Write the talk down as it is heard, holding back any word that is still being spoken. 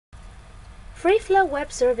FreeFlow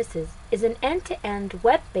Web Services is an end-to-end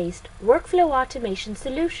web-based workflow automation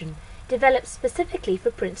solution developed specifically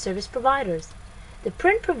for print service providers. The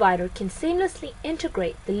print provider can seamlessly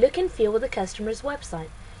integrate the look and feel with the customer's website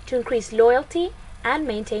to increase loyalty and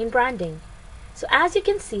maintain branding. So as you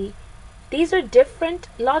can see, these are different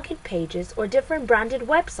login pages or different branded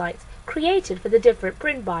websites created for the different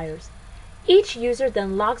print buyers. Each user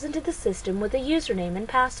then logs into the system with a username and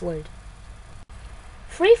password.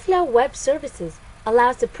 FreeFlow Web Services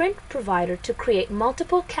allows the print provider to create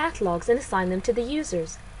multiple catalogs and assign them to the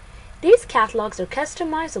users. These catalogs are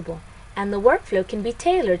customizable, and the workflow can be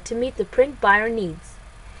tailored to meet the print buyer needs.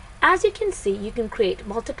 As you can see, you can create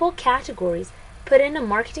multiple categories, put in a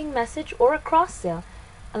marketing message or a cross-sale,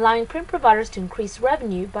 allowing print providers to increase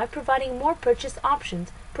revenue by providing more purchase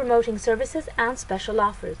options, promoting services and special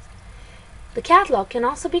offers. The catalog can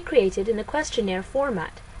also be created in a questionnaire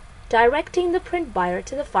format, directing the print buyer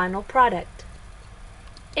to the final product.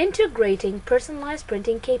 Integrating personalized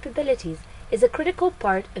printing capabilities is a critical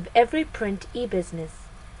part of every print e-business.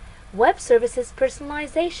 Web Services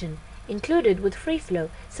personalization, included with FreeFlow,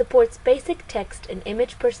 supports basic text and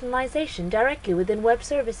image personalization directly within Web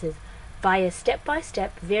Services via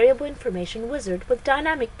step-by-step variable information wizard with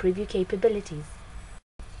dynamic preview capabilities.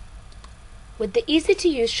 With the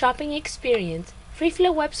easy-to-use shopping experience,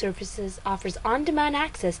 FreeFlow Web Services offers on-demand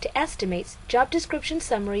access to estimates, job description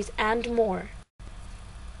summaries, and more.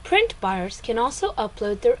 Print buyers can also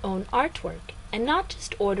upload their own artwork and not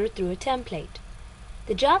just order through a template.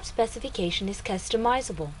 The job specification is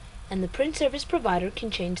customizable, and the print service provider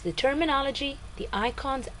can change the terminology, the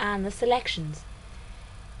icons, and the selections.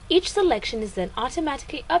 Each selection is then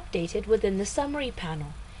automatically updated within the summary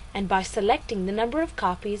panel, and by selecting the number of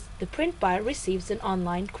copies, the print buyer receives an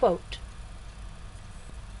online quote.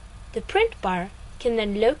 The print buyer can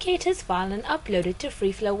then locate his file and upload it to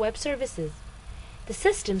FreeFlow Web Services. The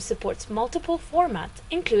system supports multiple formats,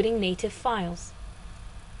 including native files.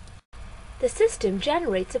 The system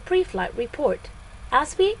generates a pre-flight report.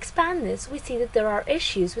 As we expand this, we see that there are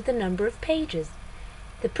issues with the number of pages.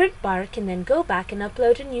 The print buyer can then go back and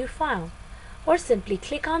upload a new file, or simply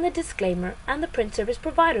click on the disclaimer and the print service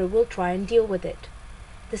provider will try and deal with it.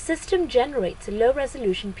 The system generates a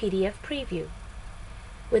low-resolution PDF preview.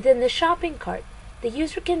 Within the shopping cart, the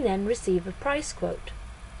user can then receive a price quote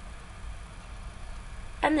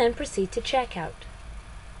and then proceed to checkout.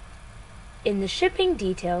 In the shipping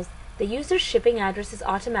details, the user's shipping address is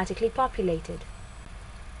automatically populated.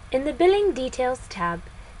 In the Billing Details tab,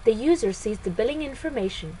 the user sees the billing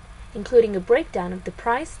information, including a breakdown of the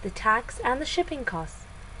price, the tax, and the shipping costs.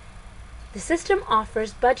 The system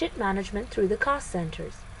offers budget management through the cost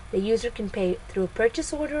centers. The user can pay through a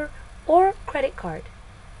purchase order or credit card.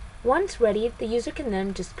 Once ready, the user can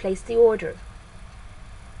then just place the order.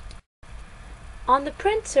 On the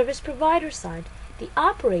print service provider side, the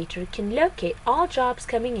operator can locate all jobs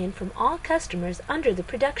coming in from all customers under the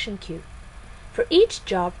production queue. For each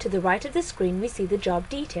job to the right of the screen, we see the job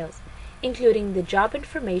details, including the job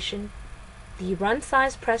information, the run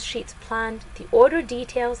size press sheets planned, the order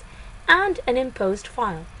details, and an imposed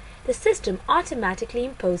file. The system automatically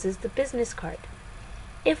imposes the business card.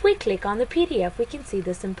 If we click on the PDF, we can see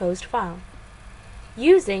this imposed file.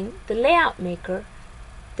 Using the layout maker,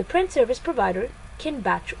 the print service provider can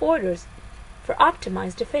batch orders for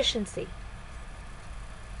optimized efficiency.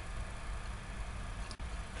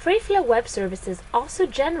 FreeFlow Web Services also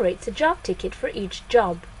generates a job ticket for each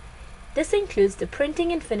job. This includes the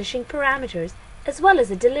printing and finishing parameters as well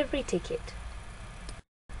as a delivery ticket.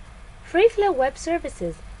 FreeFlow Web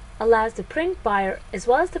Services allows the print buyer as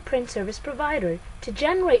well as the print service provider to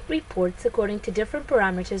generate reports according to different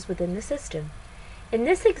parameters within the system. In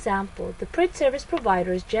this example, the print service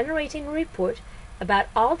provider is generating a report about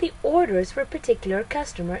all the orders for a particular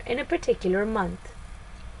customer in a particular month.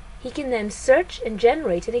 He can then search and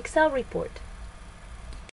generate an Excel report.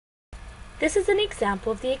 This is an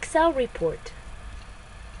example of the Excel report.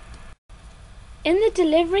 In the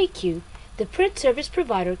delivery queue, the print service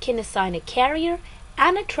provider can assign a carrier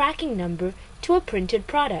and a tracking number to a printed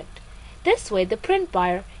product. This way, the print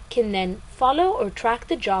buyer can then follow or track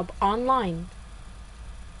the job online.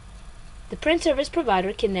 The print service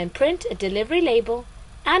provider can then print a delivery label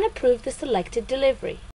and approve the selected delivery.